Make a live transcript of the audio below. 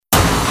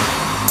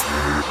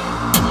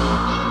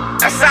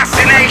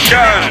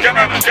Assassination.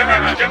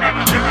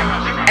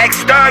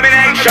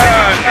 Extermination.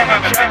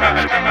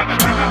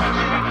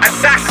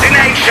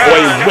 Assassination.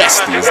 Oi,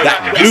 Westy, is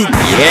that blue,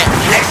 yeah?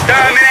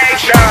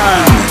 Extermination.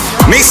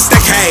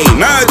 Mistakay,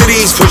 murder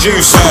these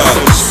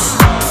producers.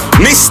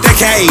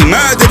 Mistakay,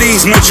 murder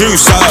these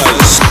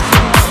Medusas.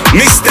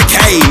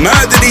 Mistakay,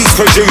 murder these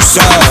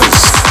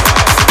producers.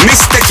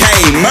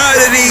 Mistakay,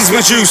 murder these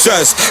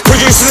Medusas.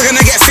 Producers are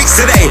gonna get fixed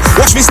today.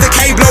 Watch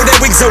Mistakay blow their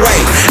wigs away.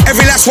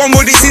 Every last one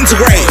will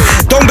disintegrate.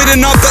 Don't be the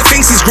knob that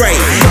thinks he's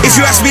great. If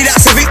you ask me,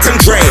 that's a victim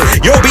trait.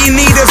 You'll be in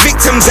need of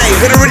victims day.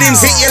 When the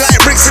rhythms hit you like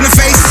bricks in the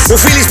face,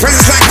 we'll feel his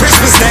presence like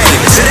Christmas Day.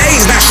 Today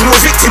is National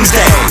Victims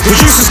Day.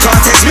 Producers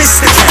can't test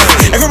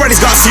Mistakay. Everybody's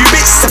got a few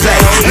bits to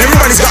play, and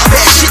everybody's got a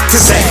bit of shit to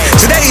say.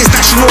 Today is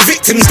National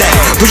Victims Day.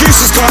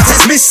 Producers can't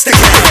test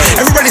Mistakay.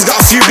 Everybody's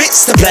got a few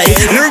bits to play,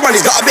 and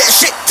everybody's got a bit of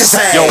shit to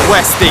say. Yo,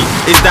 Westy,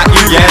 is that you,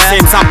 yeah?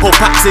 Same sample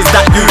packs, is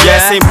that you, yeah?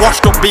 Same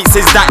washed up beats,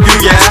 is that you,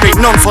 yeah? Straight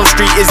nonce on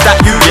street, is that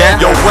you,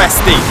 yeah? Yo,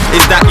 Westy,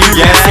 is that you,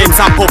 yeah? Same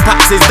sample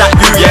packs, is that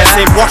you, yeah?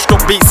 Same washed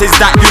up beats, is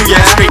that you,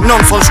 yeah? Straight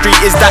nonce on street,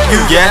 is that you,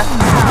 yeah?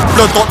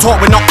 Blood don't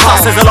talk, we're not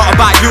past. Says a lot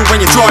about you when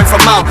you're drawing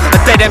from out. A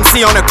dead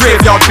MC on a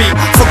graveyard beat.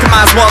 Fuck it,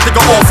 might as well, they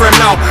got all for him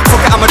now.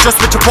 Fuck it, I'ma just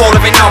switch up all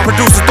of it now.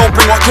 Producers don't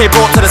bring what K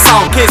brought to the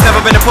sound. K's never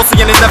been a pussy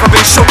and he's never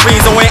been shook.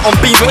 Reason wait on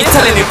beats, but he's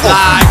telling it all.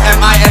 Like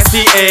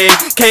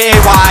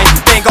M-I-S-T-A-K-A-Y.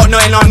 They ain't got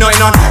nothing on,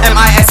 nothing on.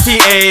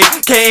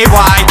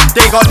 M-I-S-T-A-K-A-Y.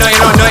 They ain't got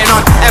nothing on, nothing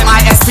on.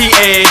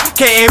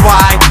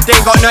 M-I-S-T-A-K-A-Y. They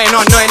ain't got nothing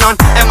on, nothing on.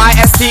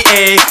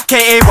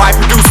 M-I-S-T-A-K-A-Y.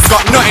 Producers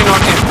got nothing on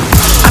him.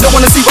 I don't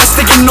wanna see West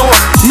again, no.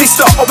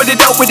 Mister already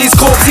dealt with his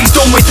corpse, he's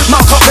done with.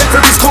 Mouth up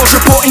for his cause,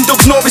 reporting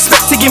dubs, no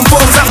respect to him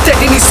bones. I'm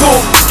dead in his soul.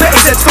 Bet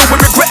his head's filled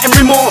with regret and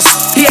remorse.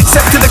 He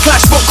accepted the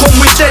clash, but come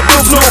with dead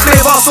dubs, no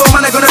flavour. So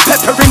man, I'm gonna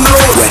pepper him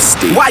rose.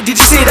 Why did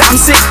you say that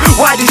I'm sick?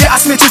 Why did you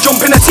ask me to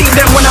jump in a team?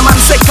 Then when a man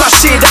said clash,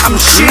 say that I'm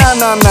shit.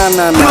 Nah.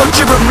 Blood,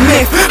 you're a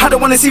myth. I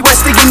don't wanna see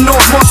West again, no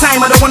more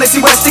time. I don't wanna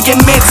see West again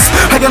myths.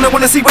 I don't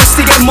wanna see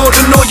West again more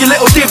than know you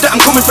little div that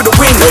I'm coming for the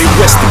win. Oi,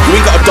 Westy, you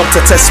ain't got a dog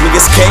to test me,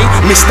 it's K.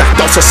 Miss that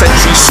dog for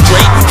centuries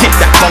straight. Hit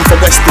that con for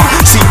Westy.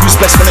 See who's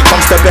best when it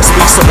comes to best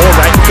beats. So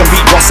alright, you can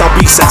beat boss, I'll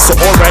beat set. So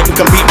alright, you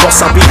can beat boss,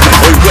 I'll beat.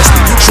 Oi,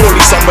 Westy,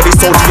 surely somebody's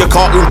told you your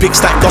cartoon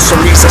pics that got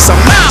some recess. And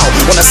now,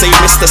 wanna say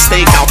Mr.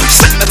 Stakeout.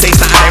 Slap the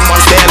taste out of them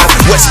ones there, lad.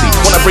 Westy,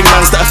 wanna bring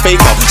mans that are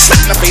fake out.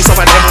 Slap the face off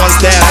of them ones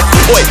there, lad.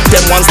 Oi,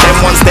 them ones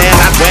there,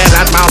 lad. Where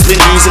lad, mouth's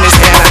been using his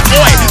hair, lad.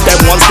 Oi,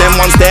 them ones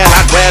there,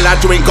 lad. Where lad,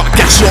 you ain't got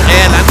gas your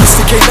air, lad.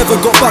 Mr. K never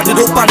got battered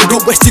up.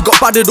 Westy got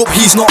battered up,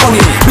 he's not on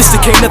it.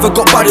 Mr. K never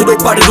got battered up.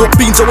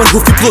 Beans and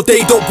Hoofy blood, they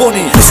don't want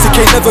it. Mr.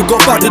 K never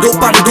got battered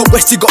up.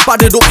 Westy got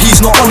battered up,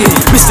 he's not on it.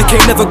 Mr. K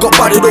never got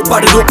battered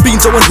up.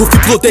 Beans and Hoofy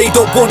blood, they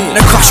don't want it. In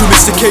a clash with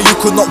Mr. K, you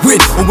could not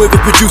win. And where the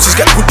producers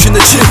get punched in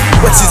the chin.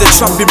 Westy's a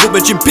champion,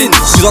 rummaging bins.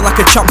 He's on like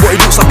a champ, but he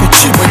looks like a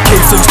chin. When K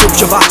flings up,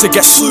 you're about to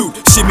get slewed.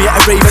 See me at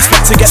a rave,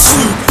 expect to get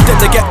slewed. Then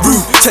they get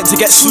rude, tend to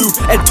get slewed.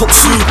 End top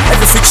slew,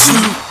 everything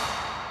slew.